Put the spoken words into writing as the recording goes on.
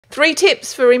3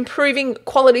 tips for improving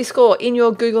quality score in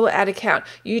your Google ad account.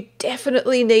 You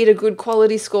definitely need a good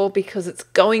quality score because it's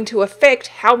going to affect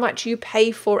how much you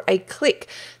pay for a click.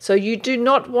 So you do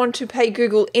not want to pay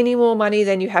Google any more money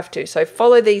than you have to. So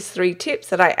follow these 3 tips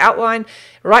that I outline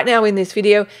right now in this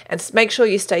video and make sure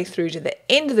you stay through to the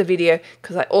end of the video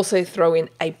because I also throw in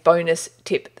a bonus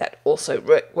tip that also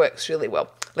works really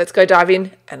well. Let's go dive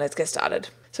in and let's get started.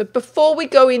 So before we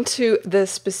go into the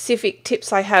specific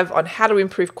tips I have on how to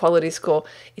improve quality score,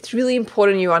 it's really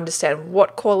important you understand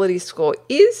what quality score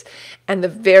is and the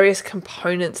various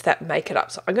components that make it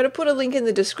up. So I'm going to put a link in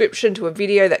the description to a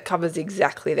video that covers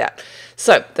exactly that.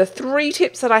 So the 3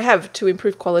 tips that I have to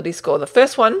improve quality score. The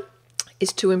first one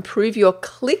is to improve your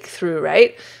click-through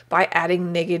rate by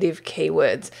adding negative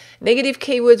keywords. Negative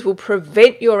keywords will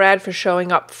prevent your ad from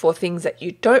showing up for things that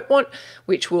you don't want,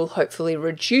 which will hopefully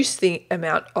reduce the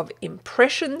amount of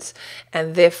impressions,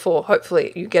 and therefore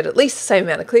hopefully you get at least the same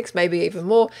amount of clicks, maybe even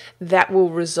more. That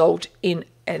will result in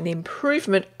an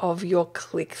improvement of your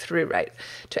click-through rate.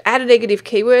 To add a negative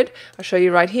keyword, I'll show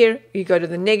you right here. You go to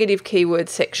the negative keyword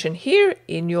section here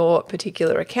in your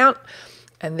particular account,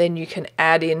 and then you can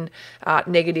add in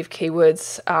negative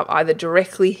keywords either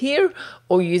directly here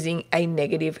or using a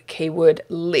negative keyword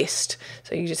list.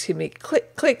 So you just simply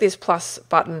click this plus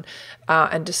button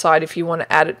and decide if you want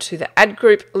to add it to the ad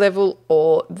group level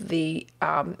or the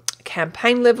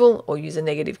campaign level, or use a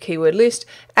negative keyword list,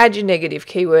 add your negative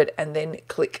keyword and then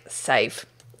click save.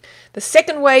 The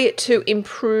second way to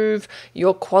improve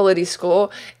your quality score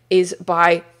is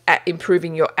by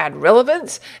improving your ad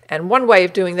relevance, and one way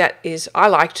of doing that is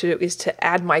to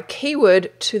add my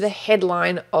keyword to the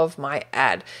headline of my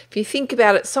ad. If you think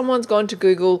about it, someone's gone to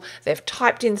Google, they've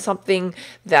typed in something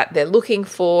that they're looking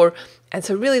for, and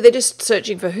so really they're just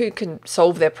searching for who can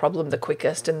solve their problem the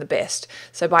quickest and the best.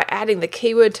 So by adding the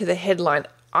keyword to the headline,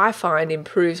 I find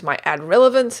improves my ad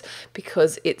relevance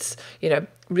because it's,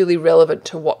 really relevant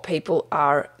to what people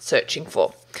are searching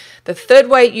for. The third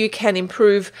way you can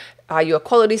improve your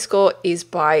quality score is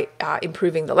by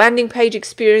improving the landing page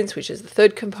experience, which is the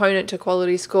third component to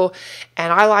quality score.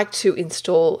 And I like to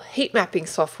install heat mapping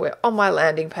software on my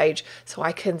landing page so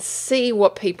I can see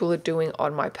what people are doing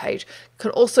on my page. You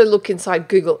can also look inside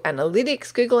Google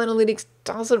Analytics. Google Analytics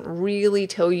doesn't really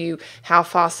tell you how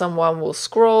far someone will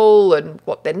scroll and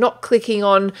what they're not clicking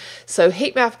on. So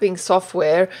heat mapping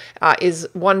software is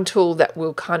one tool that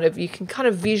will you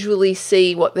can visually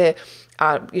see what they're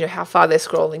how far they're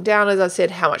scrolling down, as I said,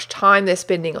 how much time they're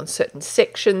spending on certain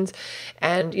sections.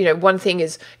 And, one thing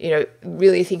is,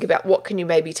 really think about what can you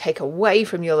maybe take away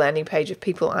from your landing page if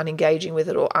people aren't engaging with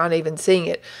it or aren't even seeing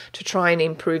it, to try and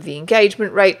improve the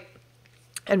engagement rate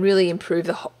and really improve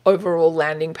the overall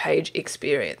landing page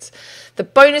experience. The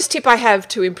bonus tip I have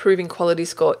to improving quality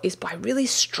score is by really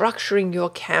structuring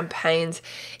your campaigns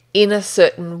in a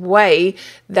certain way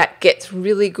that gets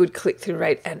really good click-through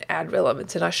rate and ad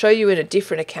relevance. And I'll show you in a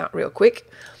different account real quick.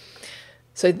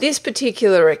 So this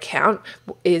particular account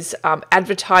is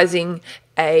advertising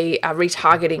a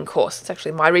retargeting course. It's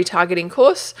actually my retargeting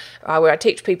course where I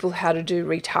teach people how to do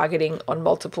retargeting on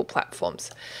multiple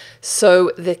platforms.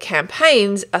 So the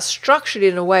campaigns are structured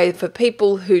in a way for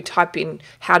people who type in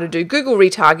how to do Google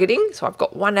retargeting. So I've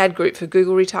got one ad group for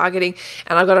Google retargeting,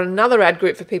 and I've got another ad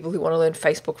group for people who want to learn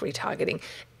Facebook retargeting.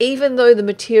 Even though the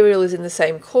material is in the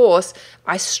same course,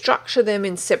 I structure them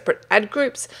in separate ad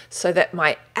groups so that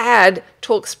my ad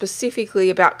talks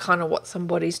specifically about what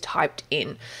somebody's typed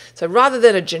in. So rather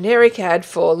than a generic ad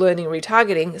for learning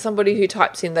retargeting, somebody who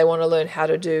types in they want to learn how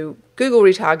to do Google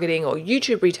retargeting or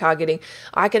YouTube retargeting,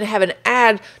 I can have an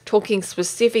ad talking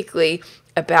specifically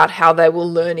about how they will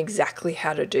learn exactly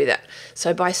how to do that.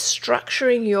 So by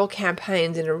structuring your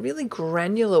campaigns in a really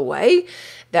granular way,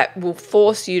 that will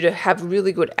force you to have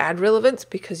really good ad relevance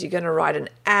because you're going to write an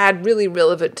ad really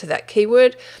relevant to that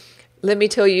keyword, let me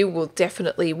tell you, will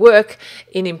definitely work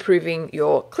in improving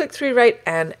your click-through rate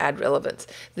and ad relevance.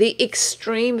 The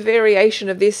extreme variation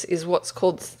of this is what's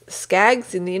called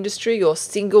SKAGs in the industry, or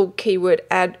single keyword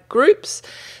ad groups,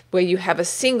 where you have a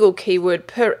single keyword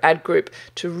per ad group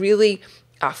to really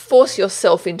force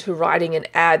yourself into writing an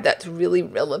ad that's really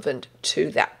relevant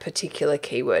to that particular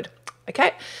keyword.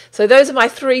 Okay, so those are my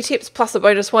 3 tips plus a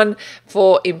bonus one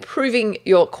for improving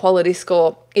your quality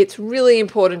score. It's really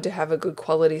important to have a good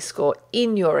quality score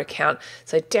in your account.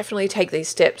 So definitely take these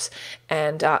steps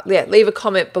and leave a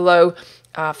comment below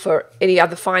for any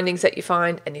other findings that you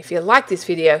find. And if you like this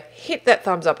video, hit that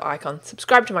thumbs up icon,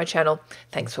 subscribe to my channel.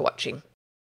 Thanks for watching.